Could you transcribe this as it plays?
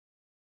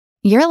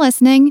You're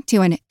listening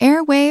to an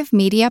Airwave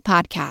Media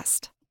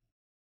Podcast.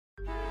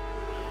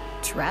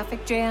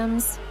 Traffic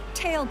jams,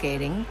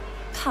 tailgating,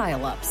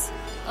 pile-ups.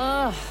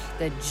 Ugh,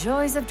 the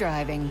joys of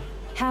driving.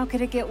 How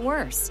could it get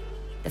worse?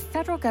 The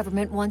federal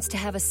government wants to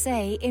have a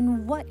say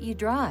in what you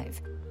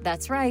drive.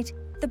 That's right.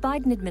 The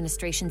Biden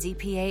administration's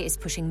EPA is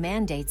pushing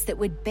mandates that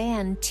would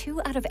ban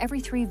 2 out of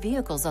every 3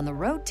 vehicles on the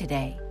road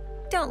today.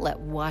 Don't let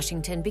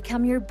Washington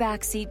become your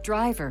backseat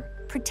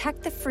driver.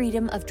 Protect the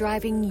freedom of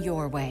driving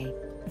your way.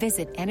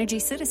 Visit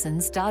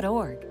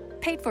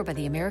EnergyCitizens.org. Paid for by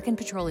the American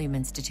Petroleum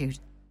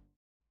Institute.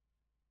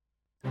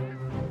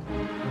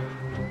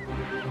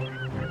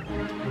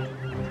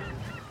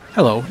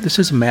 Hello, this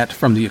is Matt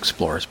from the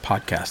Explorers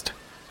Podcast.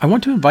 I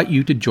want to invite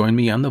you to join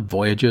me on the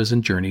voyages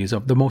and journeys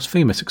of the most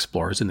famous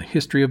explorers in the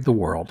history of the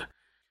world.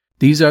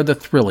 These are the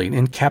thrilling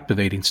and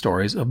captivating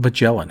stories of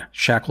Magellan,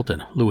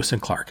 Shackleton, Lewis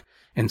and Clark,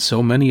 and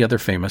so many other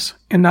famous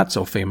and not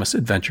so famous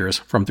adventurers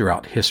from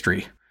throughout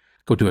history.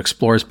 Go to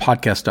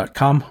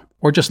explorerspodcast.com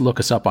or just look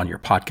us up on your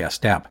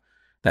podcast app.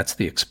 That's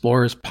the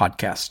Explorers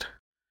Podcast.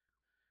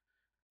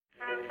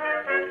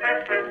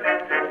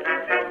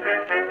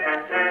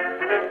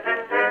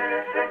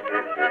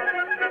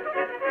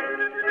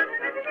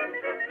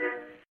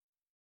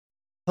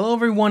 Hello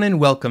everyone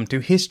and welcome to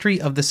History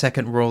of the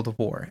Second World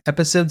War,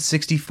 Episode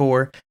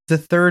 64, The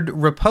Third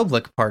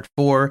Republic, Part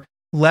 4,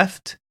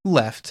 Left,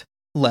 Left,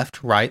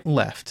 Left, Right,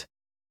 Left.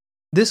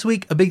 This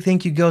week, a big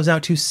thank you goes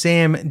out to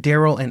Sam,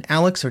 Daryl, and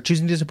Alex for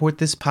choosing to support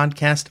this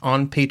podcast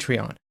on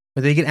Patreon,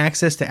 where they get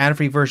access to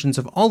ad-free versions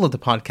of all of the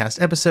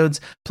podcast episodes,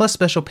 plus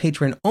special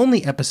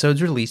patron-only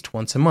episodes released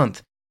once a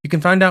month. You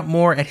can find out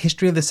more at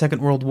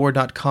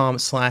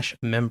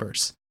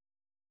historyofthesecondworldwar.com/members.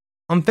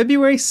 On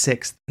February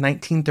 6,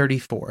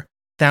 1934,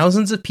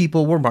 thousands of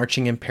people were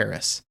marching in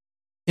Paris.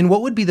 In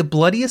what would be the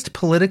bloodiest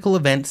political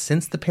event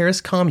since the Paris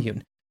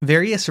Commune,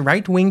 various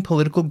right-wing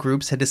political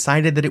groups had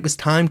decided that it was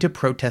time to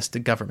protest the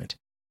government.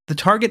 The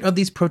target of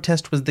these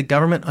protests was the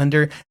government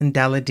under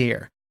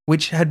Daladier,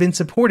 which had been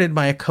supported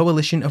by a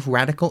coalition of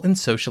radical and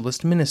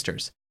socialist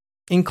ministers.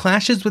 In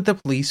clashes with the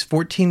police,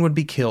 14 would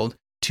be killed,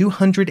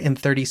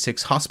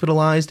 236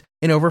 hospitalized,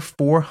 and over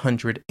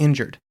 400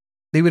 injured.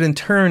 They would in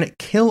turn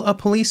kill a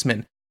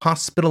policeman,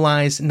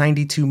 hospitalize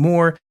 92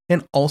 more,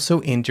 and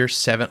also injure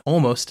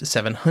almost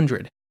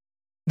 700.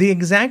 The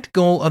exact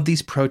goal of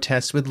these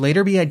protests would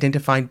later be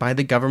identified by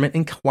the government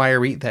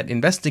inquiry that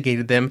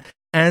investigated them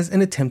as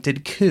an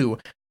attempted coup,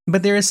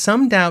 but there is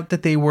some doubt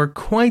that they were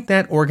quite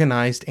that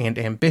organized and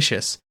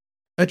ambitious.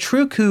 A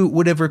true coup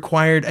would have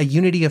required a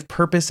unity of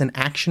purpose and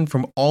action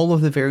from all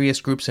of the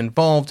various groups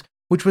involved,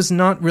 which was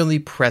not really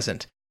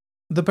present.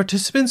 The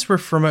participants were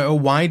from a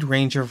wide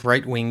range of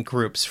right-wing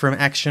groups, from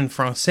Action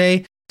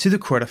Française to the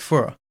Croix de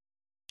Fer.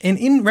 And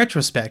in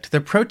retrospect,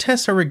 the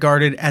protests are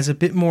regarded as a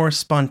bit more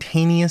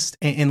spontaneous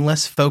and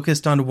less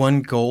focused on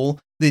one goal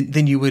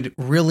than you would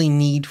really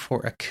need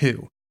for a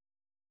coup.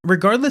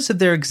 Regardless of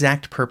their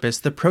exact purpose,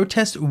 the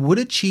protests would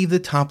achieve the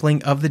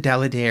toppling of the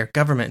Daladier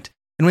government,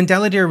 and when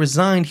Daladier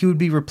resigned, he would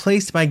be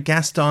replaced by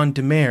Gaston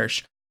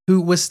Demerge,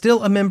 who was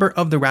still a member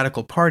of the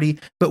Radical Party,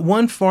 but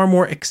one far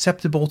more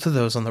acceptable to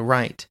those on the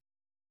right.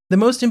 The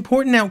most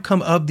important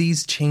outcome of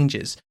these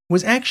changes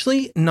was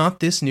actually not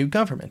this new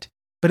government,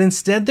 but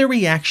instead their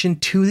reaction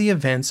to the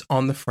events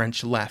on the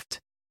French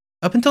left.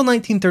 Up until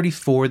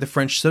 1934, the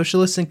French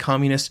socialists and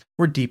communists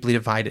were deeply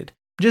divided,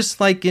 just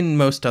like in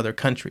most other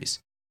countries.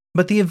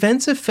 But the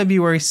events of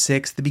February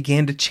 6th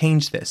began to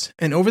change this,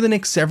 and over the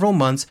next several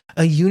months,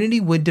 a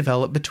unity would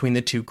develop between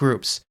the two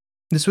groups.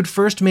 This would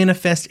first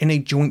manifest in a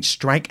joint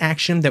strike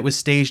action that was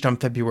staged on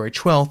February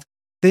 12th,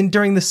 then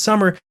during the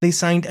summer, they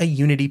signed a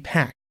unity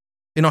pact.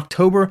 In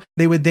October,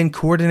 they would then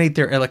coordinate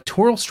their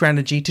electoral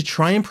strategy to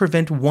try and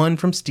prevent one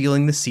from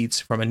stealing the seats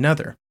from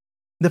another.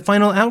 The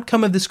final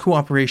outcome of this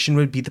cooperation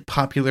would be the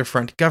Popular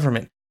Front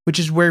government, which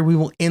is where we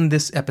will end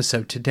this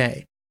episode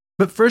today.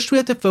 But first we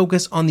have to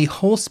focus on the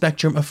whole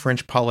spectrum of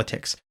French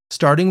politics,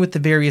 starting with the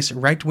various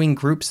right-wing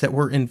groups that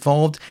were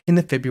involved in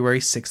the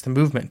February 6th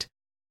movement.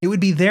 It would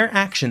be their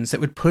actions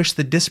that would push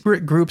the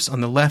disparate groups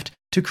on the left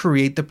to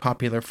create the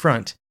Popular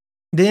Front.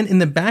 Then, in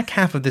the back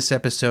half of this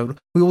episode,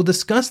 we will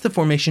discuss the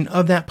formation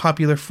of that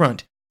Popular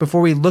Front before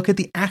we look at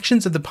the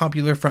actions of the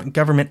Popular Front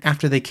government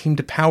after they came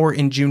to power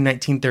in June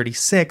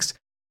 1936,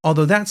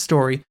 although that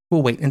story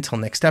will wait until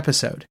next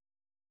episode.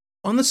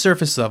 On the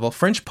surface level,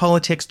 French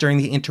politics during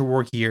the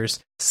interwar years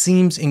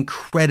seems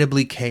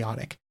incredibly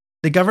chaotic.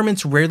 The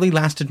governments rarely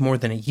lasted more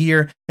than a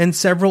year, and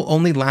several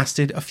only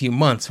lasted a few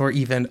months or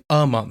even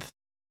a month.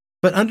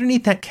 But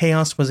underneath that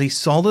chaos was a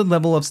solid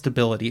level of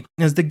stability,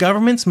 as the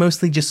governments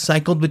mostly just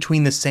cycled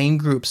between the same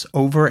groups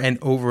over and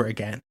over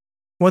again.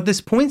 What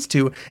this points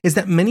to is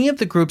that many of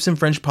the groups in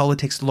French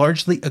politics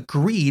largely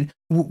agreed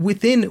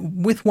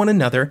with one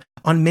another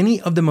on many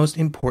of the most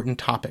important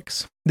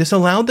topics. This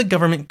allowed the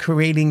government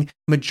creating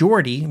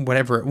majority,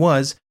 whatever it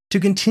was, to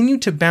continue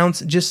to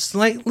bounce just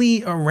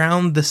slightly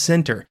around the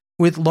center,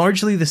 with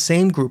largely the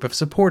same group of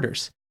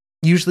supporters.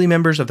 Usually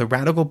members of the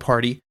Radical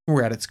Party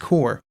were at its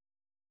core.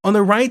 On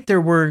the right,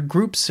 there were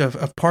groups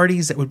of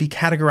parties that would be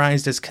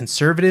categorized as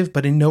conservative,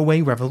 but in no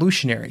way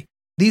revolutionary.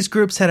 These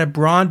groups had a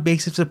broad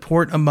base of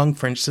support among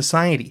French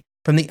society,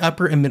 from the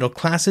upper and middle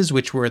classes,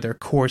 which were their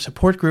core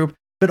support group,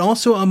 but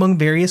also among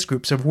various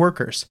groups of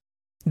workers.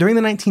 During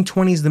the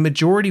 1920s, the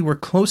majority were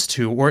close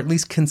to, or at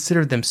least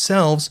considered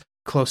themselves,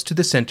 close to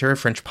the center of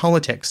French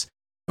politics.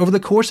 Over the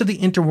course of the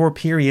interwar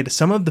period,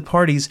 some of the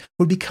parties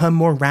would become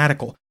more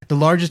radical, the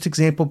largest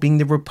example being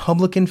the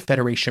Republican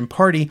Federation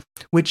Party,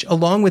 which,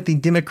 along with the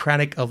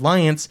Democratic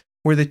Alliance,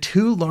 were the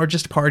two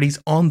largest parties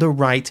on the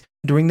right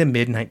during the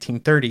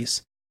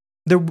mid-1930s.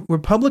 The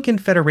Republican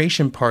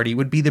Federation Party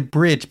would be the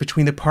bridge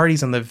between the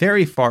parties on the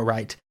very far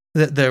right,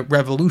 the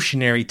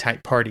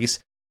revolutionary-type parties,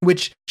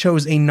 which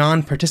chose a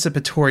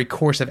non-participatory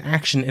course of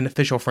action in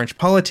official French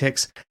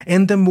politics,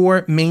 and the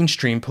more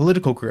mainstream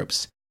political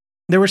groups.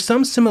 There were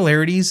some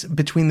similarities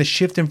between the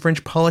shift in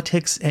French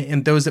politics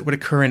and those that would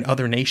occur in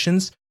other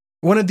nations.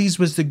 One of these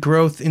was the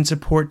growth in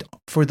support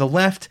for the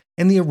left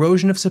and the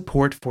erosion of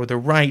support for the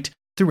right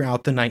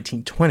throughout the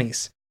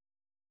 1920s.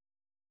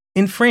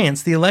 In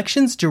France, the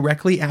elections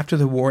directly after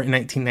the war in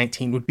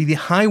 1919 would be the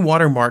high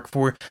watermark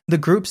for the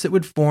groups that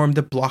would form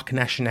the Bloc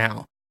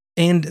National,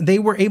 and they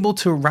were able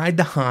to ride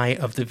the high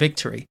of the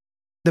victory.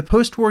 The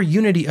post-war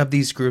unity of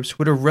these groups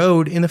would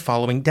erode in the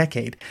following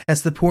decade,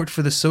 as support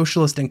for the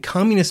socialist and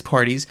communist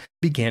parties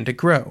began to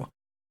grow.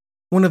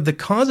 One of the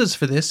causes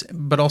for this,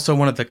 but also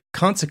one of the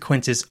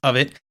consequences of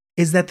it,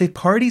 is that the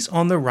parties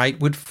on the right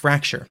would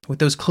fracture, with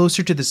those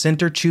closer to the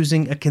center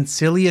choosing a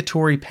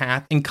conciliatory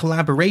path in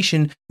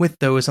collaboration with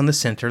those on the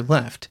center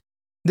left.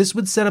 This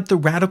would set up the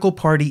Radical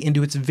Party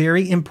into its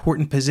very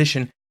important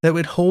position that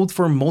would hold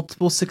for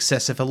multiple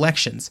successive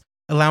elections,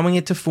 allowing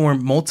it to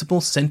form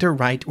multiple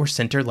center-right or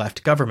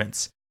center-left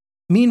governments.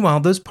 Meanwhile,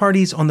 those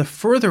parties on the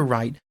further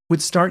right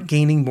would start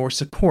gaining more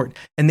support,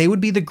 and they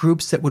would be the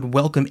groups that would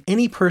welcome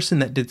any person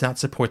that did not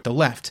support the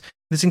left.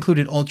 This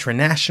included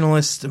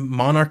ultranationalists,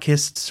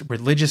 monarchists,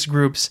 religious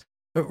groups,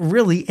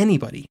 really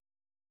anybody.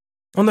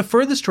 On the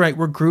furthest right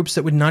were groups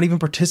that would not even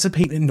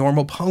participate in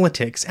normal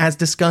politics, as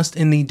discussed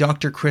in the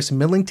Dr. Chris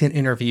Millington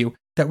interview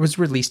that was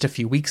released a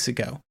few weeks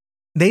ago.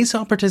 They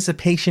saw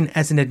participation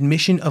as an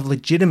admission of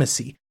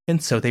legitimacy,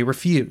 and so they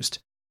refused.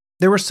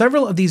 There were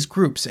several of these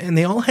groups, and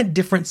they all had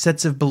different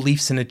sets of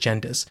beliefs and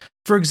agendas.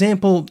 For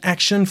example,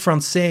 Action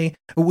Française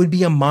would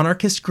be a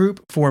monarchist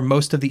group for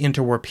most of the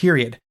interwar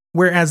period,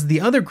 whereas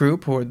the other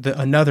group, or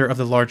another of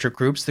the larger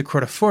groups, the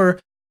Croix de Fer,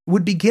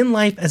 would begin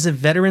life as a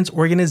veterans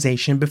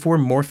organization before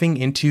morphing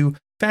into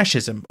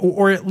fascism,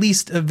 or at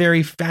least a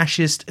very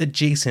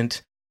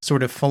fascist-adjacent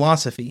sort of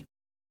philosophy.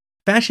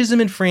 Fascism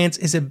in France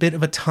is a bit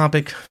of a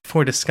topic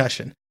for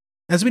discussion.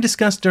 As we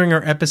discussed during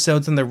our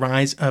episodes on the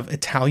rise of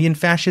Italian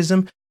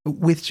fascism,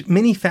 which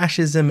many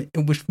fascists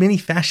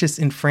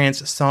in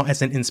France saw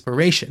as an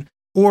inspiration,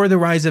 or the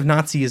rise of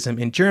Nazism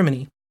in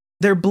Germany,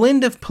 their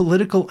blend of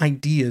political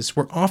ideas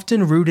were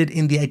often rooted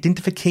in the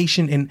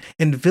identification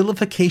and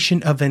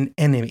vilification of an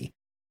enemy.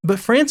 But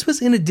France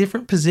was in a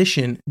different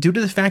position due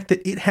to the fact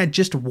that it had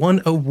just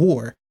won a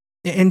war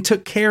and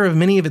took care of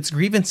many of its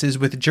grievances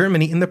with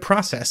Germany in the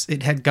process.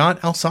 It had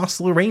got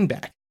Alsace-Lorraine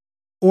back.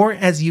 Or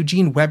as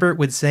Eugene Weber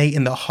would say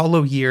in The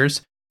Hollow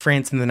Years,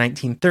 France in the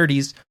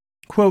 1930s,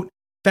 quote,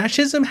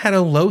 "Fascism had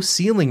a low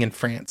ceiling in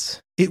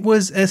France. It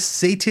was a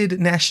sated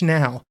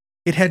national.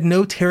 It had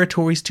no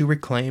territories to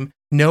reclaim,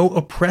 no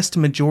oppressed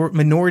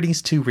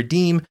minorities to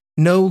redeem,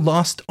 no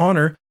lost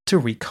honor to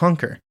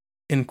reconquer."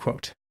 End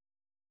quote.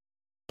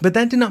 But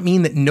that did not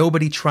mean that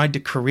nobody tried to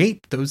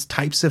create those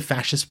types of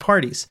fascist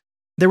parties.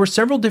 There were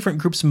several different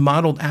groups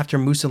modeled after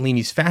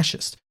Mussolini's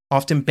fascists,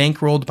 often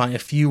bankrolled by a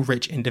few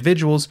rich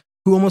individuals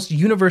who almost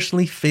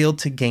universally failed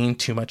to gain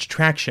too much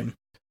traction.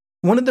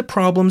 One of the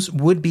problems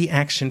would be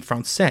Action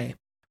Française,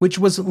 which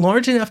was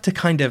large enough to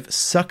kind of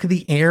suck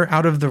the air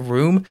out of the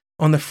room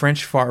on the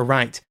French far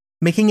right,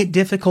 making it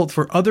difficult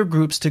for other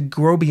groups to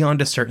grow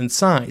beyond a certain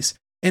size.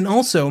 And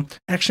also,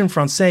 Action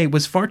Française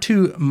was far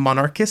too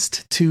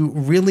monarchist to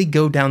really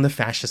go down the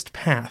fascist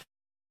path.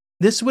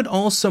 This would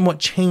all somewhat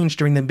change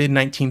during the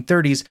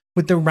mid-1930s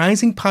with the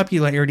rising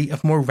popularity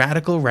of more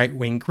radical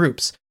right-wing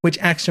groups, which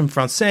Action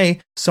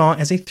Française saw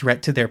as a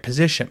threat to their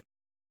position.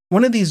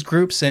 One of these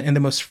groups, and the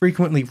most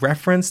frequently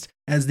referenced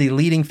as the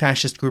leading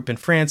fascist group in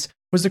France,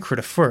 was the Croix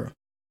de Fer.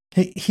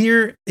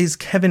 Here is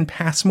Kevin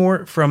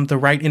Passmore from The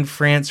Right in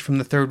France from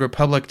the Third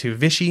Republic to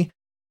Vichy.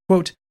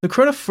 Quote, "The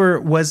Croix de Fer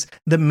was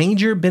the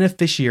major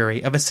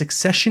beneficiary of a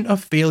succession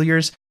of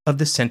failures of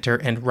the center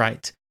and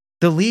right.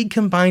 The League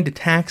combined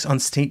attacks on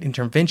state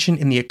intervention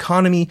in the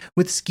economy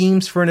with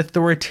schemes for an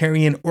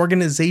authoritarian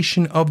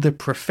organization of the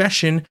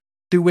profession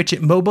through which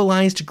it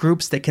mobilized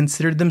groups that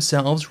considered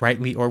themselves,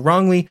 rightly or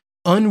wrongly,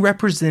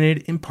 unrepresented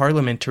in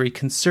parliamentary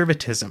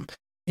conservatism."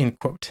 End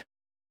quote.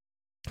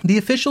 The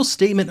official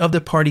statement of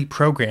the party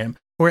program,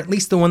 or at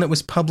least the one that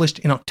was published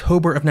in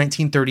October of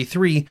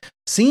 1933,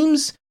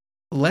 seems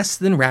less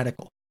than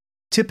radical.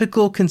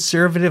 Typical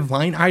conservative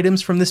line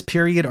items from this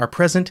period are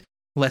present: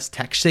 less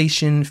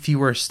taxation,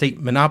 fewer state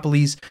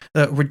monopolies,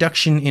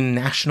 reduction in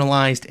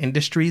nationalized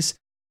industries.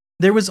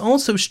 There was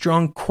also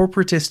strong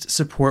corporatist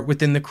support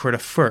within the Croix de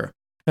Fer,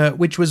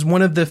 which was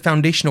one of the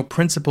foundational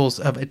principles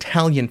of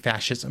Italian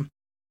fascism.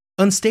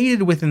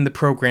 Unstated within the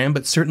program,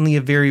 but certainly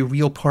a very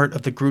real part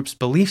of the group's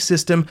belief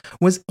system,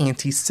 was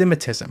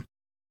anti-Semitism.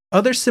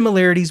 Other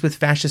similarities with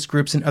fascist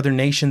groups in other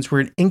nations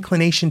were an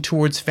inclination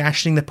towards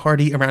fashioning the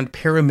party around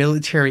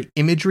paramilitary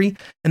imagery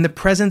and the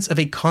presence of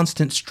a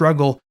constant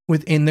struggle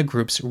within the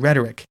group's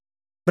rhetoric.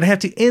 But I have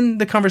to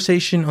end the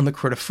conversation on the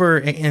Croix de Fer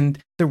and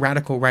the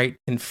radical right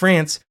in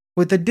France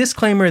with the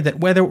disclaimer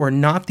that whether or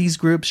not these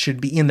groups should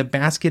be in the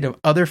basket of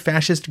other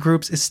fascist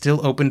groups is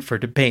still open for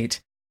debate.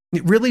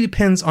 It really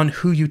depends on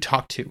who you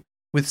talk to,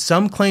 with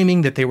some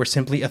claiming that they were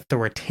simply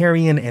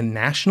authoritarian and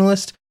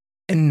nationalist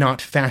and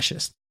not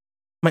fascist.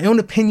 My own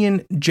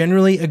opinion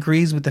generally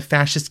agrees with the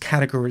fascist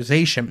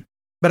categorization,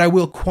 but I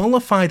will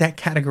qualify that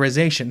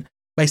categorization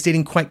by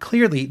stating quite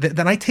clearly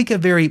that I take a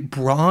very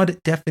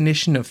broad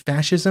definition of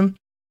fascism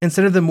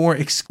instead of the more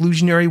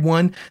exclusionary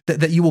one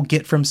that you will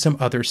get from some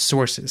other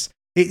sources.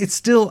 It's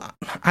still,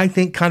 I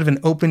think, kind of an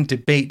open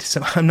debate,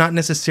 so I'm not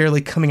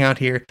necessarily coming out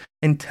here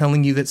and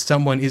telling you that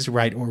someone is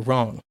right or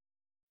wrong.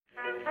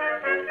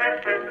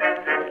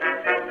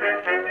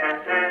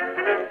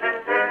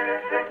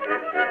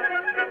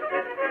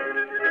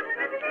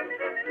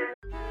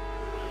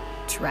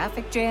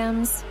 Traffic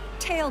jams,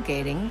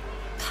 tailgating,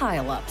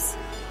 pileups.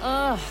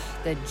 Ugh,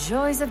 the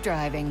joys of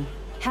driving.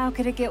 How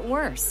could it get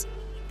worse?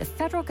 The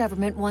federal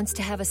government wants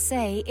to have a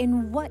say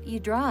in what you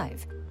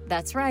drive.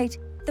 That's right.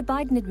 The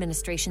Biden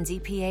administration's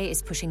EPA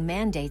is pushing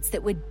mandates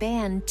that would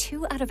ban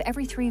 2 out of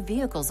every 3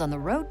 vehicles on the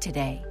road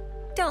today.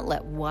 Don't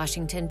let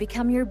Washington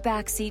become your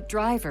backseat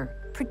driver.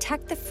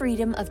 Protect the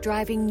freedom of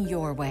driving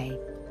your way.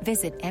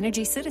 Visit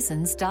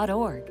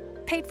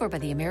EnergyCitizens.org. Paid for by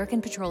the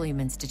American Petroleum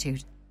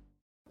Institute.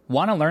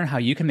 Want to learn how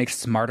you can make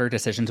smarter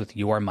decisions with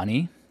your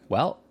money?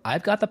 Well,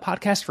 I've got the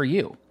podcast for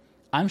you.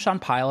 I'm Sean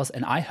Piles,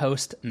 and I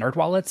host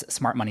NerdWallet's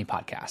Smart Money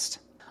Podcast.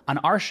 On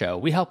our show,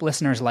 we help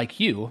listeners like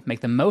you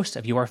make the most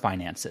of your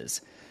finances.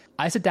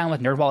 I sit down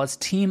with NerdWallet's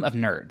team of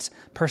nerds,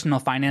 personal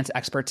finance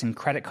experts in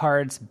credit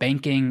cards,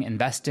 banking,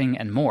 investing,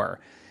 and more.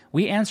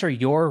 We answer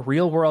your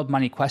real-world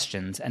money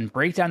questions and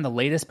break down the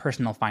latest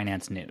personal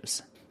finance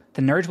news.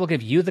 The nerds will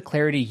give you the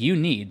clarity you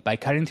need by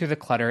cutting through the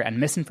clutter and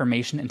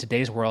misinformation in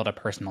today's world of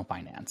personal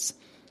finance.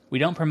 We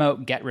don't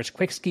promote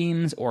get-rich-quick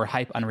schemes or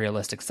hype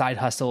unrealistic side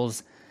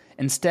hustles.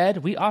 Instead,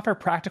 we offer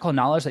practical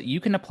knowledge that you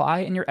can apply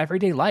in your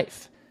everyday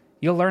life.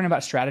 You'll learn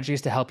about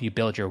strategies to help you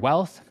build your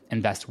wealth,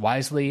 invest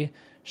wisely,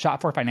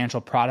 shop for financial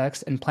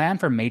products, and plan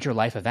for major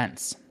life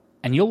events.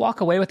 And you'll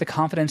walk away with the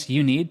confidence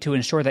you need to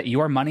ensure that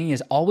your money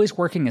is always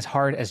working as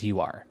hard as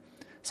you are.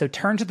 So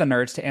turn to the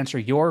nerds to answer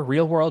your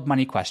real-world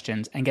money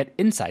questions and get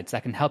insights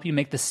that can help you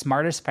make the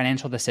smartest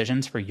financial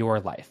decisions for your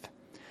life.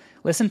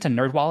 Listen to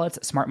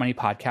NerdWallet's Smart Money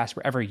Podcast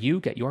wherever you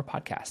get your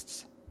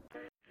podcasts.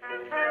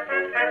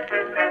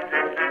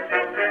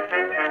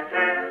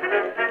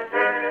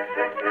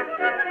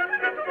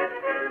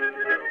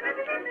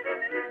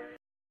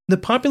 The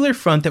Popular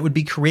Front that would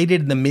be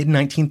created in the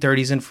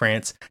mid-1930s in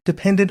France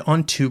depended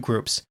on 2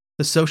 groups,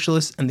 the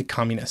Socialists and the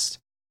Communists.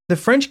 The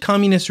French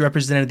Communists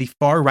represented the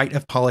far right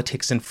of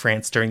politics in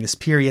France during this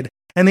period,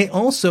 and they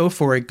also,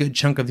 for a good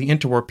chunk of the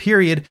interwar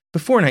period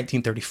before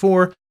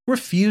 1934,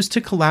 refused to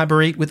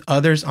collaborate with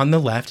others on the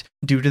left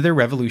due to their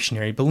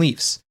revolutionary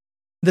beliefs.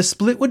 The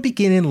split would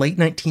begin in late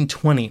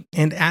 1920,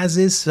 and as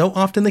is so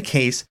often the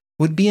case,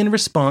 would be in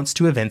response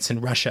to events in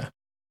Russia.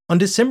 On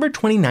December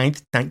 29,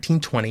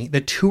 1920, the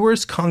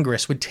Tours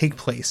Congress would take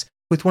place,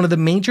 with one of the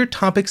major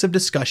topics of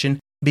discussion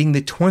being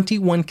the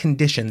 21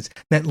 conditions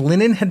that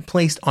Lenin had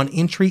placed on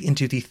entry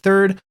into the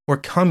Third or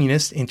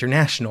Communist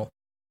International.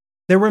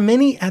 There were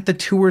many at the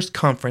Tours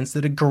Conference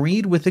that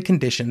agreed with the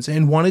conditions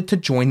and wanted to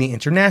join the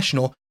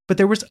International, but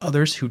there was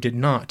others who did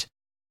not.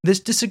 This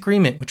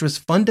disagreement, which was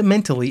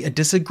fundamentally a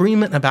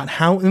disagreement about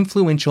how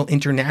influential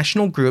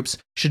international groups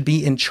should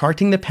be in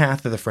charting the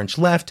path of the French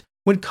left,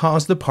 would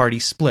cause the party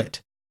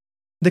split.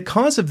 The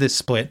cause of this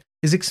split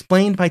is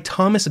explained by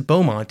Thomas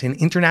Beaumont in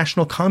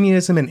International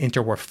Communism and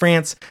Interwar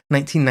France,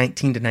 1919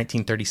 to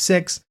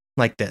 1936,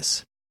 like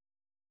this.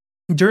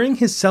 During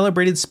his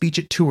celebrated speech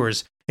at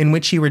Tours, in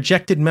which he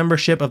rejected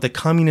membership of the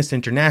Communist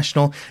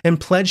International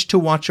and pledged to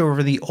watch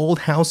over the old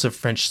house of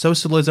French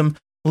socialism,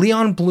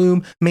 Leon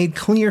Blum made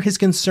clear his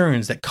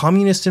concerns that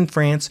communists in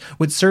France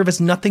would serve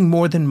as nothing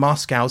more than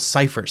Moscow's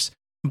ciphers.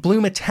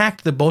 Blum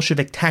attacked the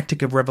Bolshevik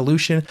tactic of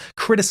revolution,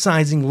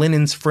 criticizing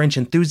Lenin's French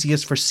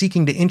enthusiasts for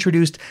seeking to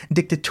introduce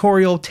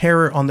dictatorial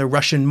terror on the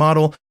Russian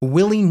model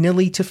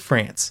willy-nilly to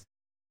France,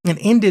 and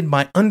ended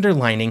by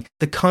underlining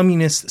the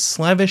communists'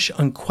 slavish,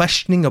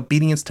 unquestioning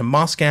obedience to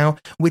Moscow,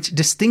 which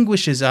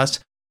distinguishes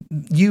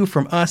you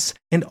from us,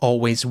 and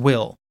always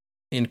will.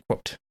 End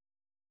quote.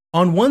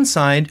 On one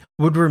side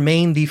would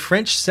remain the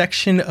French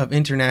section of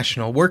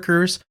International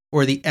Workers,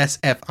 or the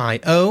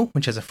SFIO,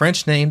 which has a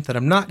French name that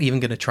I'm not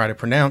even going to try to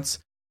pronounce,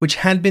 which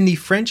had been the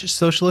French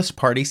Socialist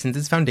Party since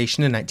its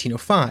foundation in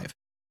 1905.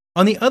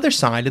 On the other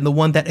side, and the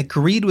one that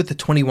agreed with the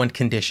 21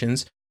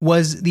 conditions,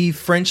 was the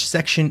French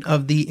section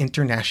of the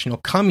International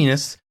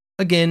Communists.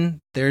 Again,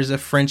 there's a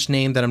French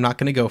name that I'm not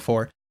going to go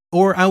for,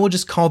 or I will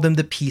just call them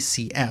the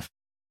PCF.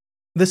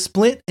 The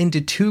split into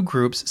two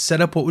groups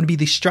set up what would be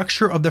the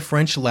structure of the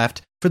French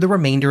left for the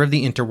remainder of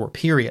the interwar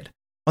period.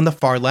 On the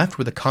far left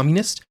were the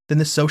communists, then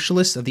the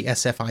socialists of the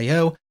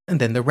SFIO,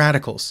 and then the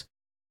radicals.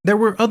 There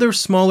were other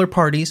smaller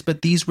parties,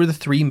 but these were the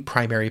three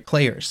primary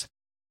players.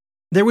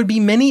 There would be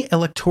many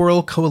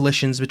electoral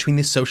coalitions between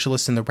the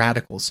socialists and the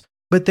radicals,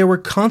 but there were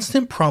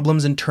constant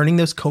problems in turning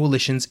those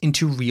coalitions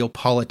into real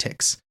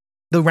politics.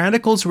 The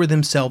radicals were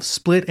themselves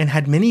split and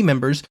had many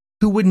members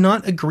who would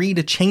not agree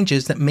to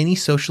changes that many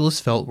socialists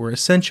felt were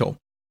essential.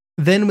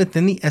 Then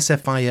within the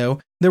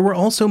SFIO, there were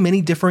also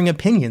many differing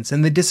opinions,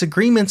 and the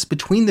disagreements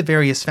between the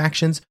various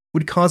factions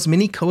would cause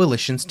many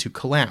coalitions to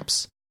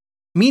collapse.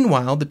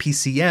 Meanwhile, the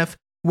PCF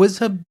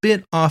was a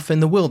bit off in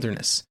the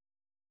wilderness.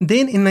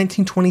 Then in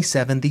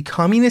 1927, the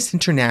Communist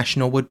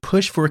International would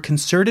push for a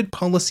concerted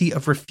policy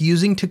of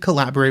refusing to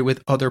collaborate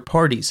with other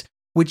parties,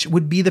 which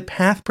would be the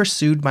path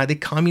pursued by the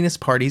communist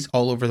parties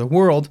all over the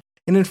world,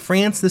 and in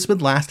France this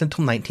would last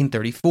until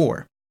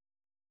 1934.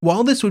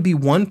 While this would be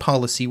one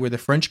policy where the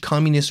French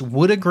communists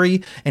would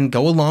agree and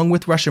go along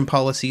with Russian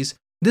policies,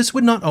 this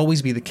would not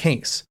always be the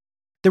case.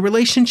 The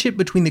relationship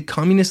between the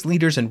communist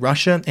leaders in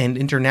Russia and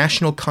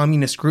international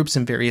communist groups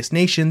in various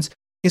nations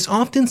is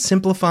often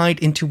simplified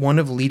into one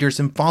of leaders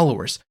and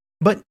followers,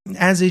 but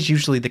as is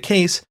usually the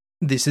case,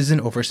 this is an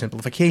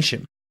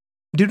oversimplification.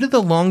 Due to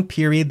the long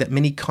period that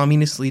many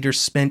communist leaders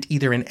spent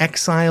either in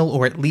exile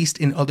or at least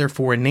in other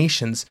foreign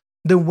nations,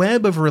 the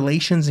web of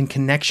relations and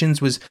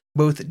connections was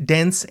both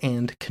dense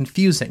and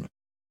confusing.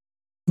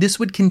 This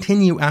would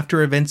continue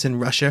after events in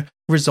Russia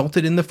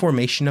resulted in the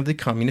formation of the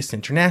Communist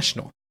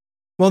International.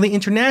 While the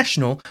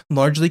International,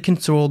 largely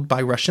controlled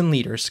by Russian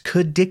leaders,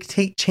 could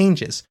dictate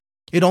changes,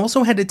 it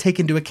also had to take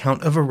into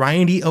account a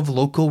variety of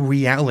local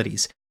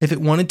realities if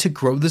it wanted to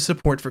grow the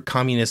support for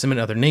communism in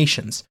other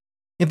nations.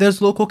 If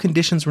those local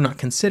conditions were not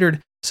considered,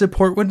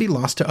 support would be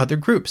lost to other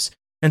groups,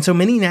 and so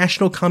many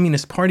national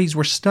communist parties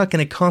were stuck in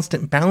a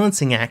constant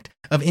balancing act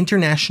of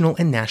international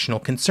and national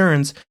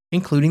concerns,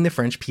 including the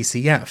French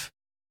PCF.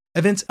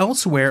 Events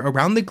elsewhere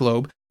around the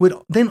globe would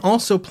then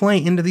also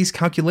play into these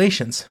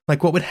calculations,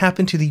 like what would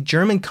happen to the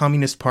German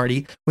Communist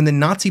Party when the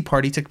Nazi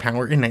Party took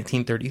power in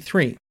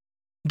 1933.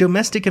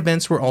 Domestic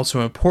events were also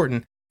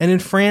important, and in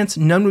France,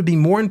 none would be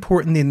more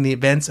important than the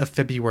events of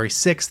February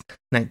 6,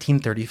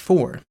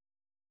 1934.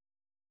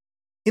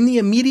 In the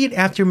immediate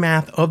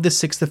aftermath of the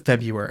 6th of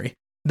February,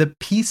 the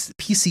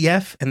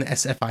PCF and the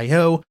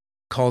SFIO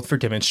called for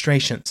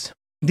demonstrations.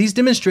 These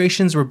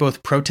demonstrations were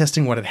both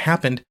protesting what had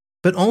happened,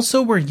 but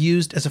also were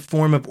used as a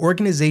form of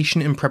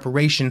organization and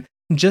preparation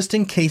just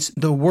in case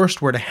the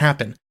worst were to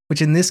happen,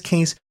 which in this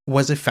case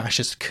was a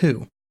fascist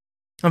coup.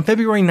 On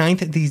February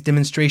 9th, these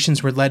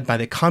demonstrations were led by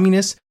the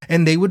communists,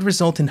 and they would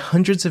result in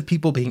hundreds of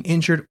people being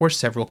injured or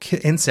several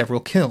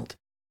killed.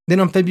 Then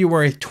on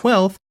February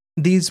 12th,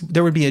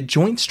 there would be a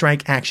joint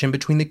strike action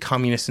between the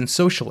communists and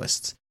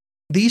socialists.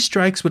 These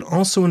strikes would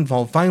also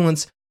involve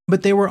violence,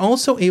 but they were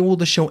also able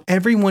to show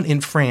everyone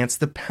in France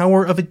the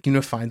power of a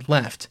unified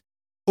left.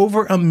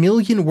 Over 1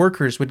 million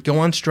workers would go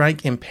on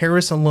strike in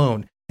Paris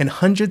alone, and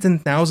hundreds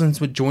and thousands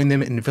would join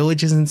them in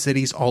villages and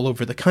cities all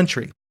over the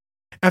country.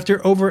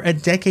 After over a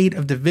decade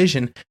of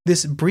division,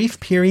 this brief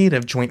period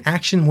of joint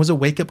action was a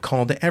wake-up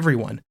call to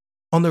everyone.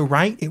 On the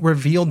right, it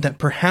revealed that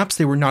perhaps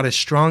they were not as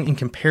strong in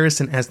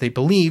comparison as they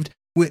believed,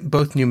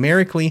 both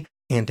numerically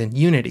and in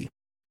unity.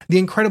 The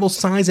incredible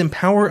size and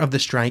power of the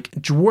strike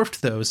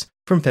dwarfed those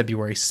from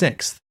February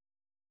 6th.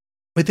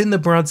 Within the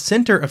broad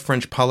center of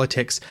French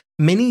politics,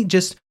 many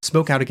just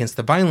spoke out against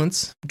the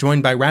violence,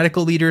 joined by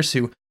radical leaders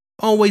who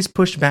always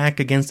pushed back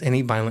against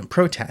any violent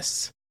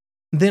protests.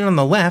 Then on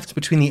the left,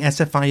 between the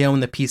SFIO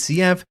and the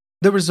PCF,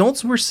 the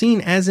results were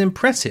seen as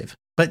impressive,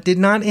 but did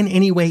not in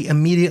any way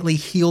immediately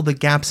heal the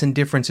gaps and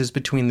differences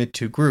between the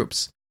two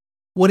groups.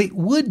 What it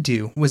would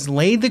do was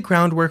lay the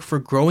groundwork for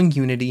growing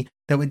unity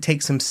that would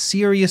take some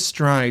serious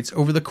strides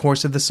over the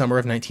course of the summer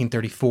of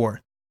 1934.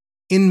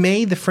 In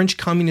May, the French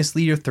communist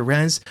leader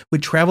Thérèse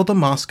would travel to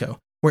Moscow,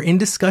 where in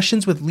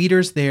discussions with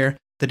leaders there,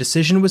 the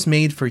decision was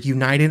made for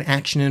united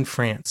action in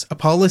France, a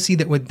policy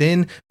that would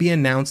then be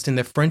announced in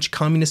the French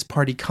Communist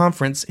Party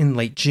conference in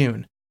late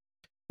June.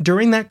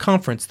 During that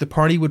conference, the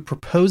party would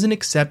propose and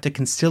accept a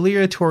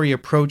conciliatory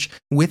approach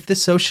with the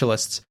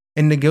socialists,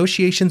 and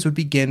negotiations would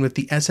begin with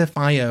the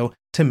SFIO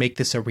to make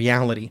this a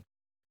reality.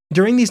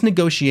 During these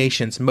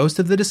negotiations, most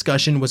of the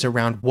discussion was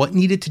around what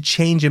needed to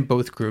change in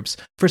both groups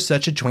for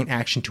such a joint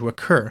action to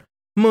occur,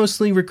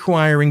 mostly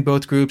requiring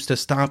both groups to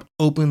stop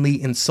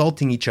openly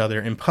insulting each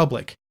other in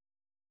public.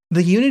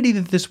 The unity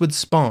that this would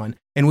spawn,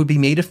 and would be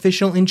made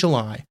official in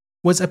July,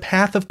 was a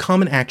path of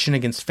common action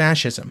against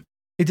fascism.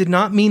 It did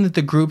not mean that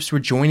the groups were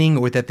joining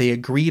or that they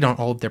agreed on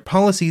all of their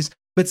policies,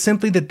 but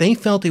simply that they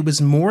felt it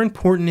was more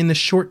important in the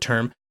short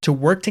term to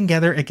work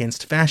together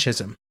against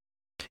fascism.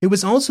 It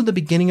was also the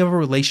beginning of a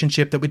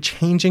relationship that would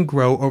change and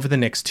grow over the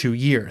next 2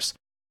 years.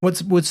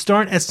 What would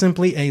start as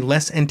simply a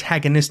less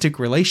antagonistic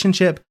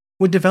relationship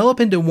would develop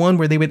into one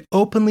where they would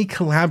openly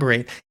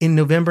collaborate in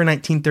November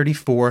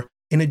 1934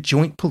 in a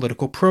joint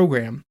political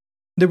program.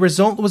 The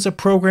result was a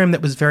program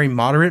that was very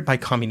moderate by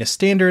communist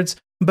standards,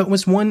 but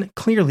was one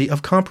clearly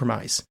of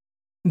compromise.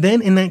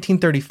 Then in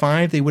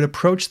 1935, they would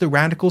approach the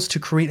radicals to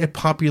create a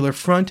popular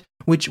front,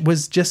 which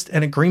was just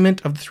an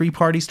agreement of the three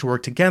parties to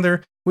work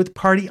together, with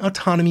party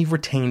autonomy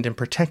retained and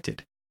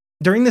protected.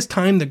 During this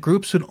time, the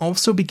groups would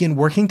also begin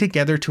working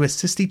together to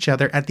assist each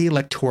other at the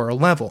electoral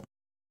level.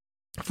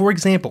 For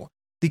example,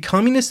 the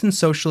communists and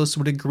socialists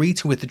would agree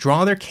to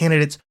withdraw their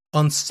candidates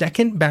on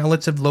second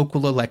ballots of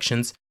local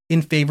elections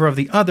in favor of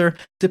the other,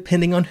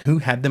 depending on who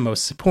had the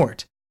most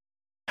support.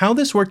 How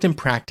this worked in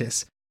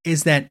practice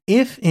is that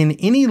if in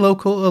any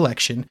local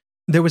election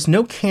there was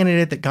no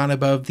candidate that got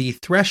above the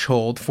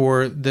threshold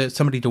for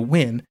somebody to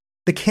win,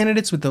 the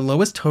candidates with the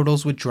lowest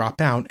totals would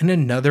drop out and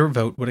another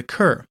vote would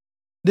occur.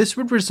 This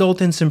would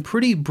result in some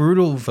pretty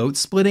brutal vote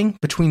splitting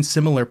between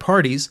similar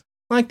parties,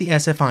 like the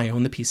SFIO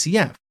and the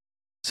PCF.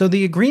 So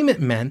the agreement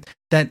meant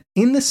that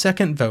in the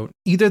second vote,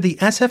 either the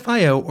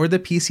SFIO or the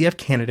PCF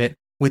candidate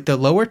with the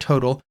lower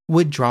total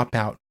would drop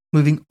out,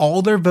 moving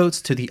all their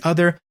votes to the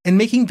other and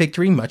making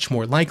victory much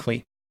more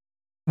likely.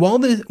 While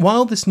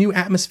this new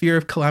atmosphere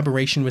of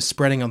collaboration was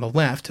spreading on the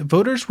left,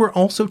 voters were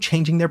also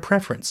changing their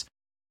preference.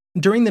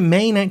 During the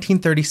May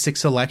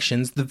 1936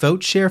 elections, the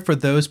vote share for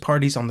those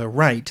parties on the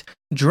right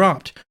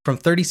dropped from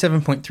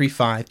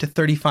 37.35% to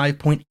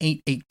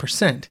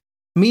 35.88%.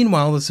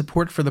 Meanwhile, the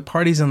support for the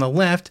parties on the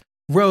left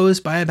rose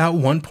by about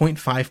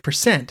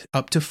 1.5%,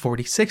 up to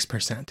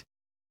 46%.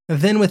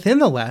 Then within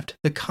the left,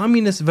 the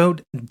communist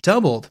vote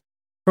doubled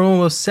from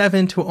almost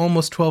 7 to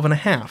almost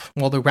 12.5%,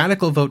 while the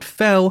radical vote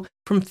fell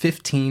from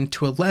 15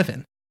 to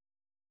 11%,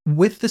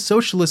 with the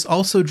socialists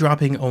also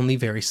dropping only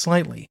very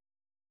slightly.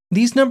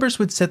 These numbers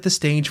would set the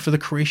stage for the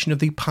creation of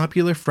the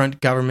Popular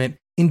Front government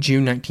in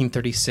June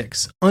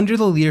 1936, under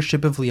the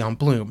leadership of Leon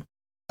Blum,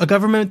 a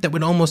government that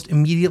would almost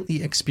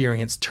immediately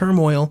experience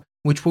turmoil,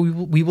 which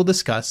we will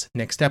discuss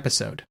next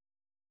episode.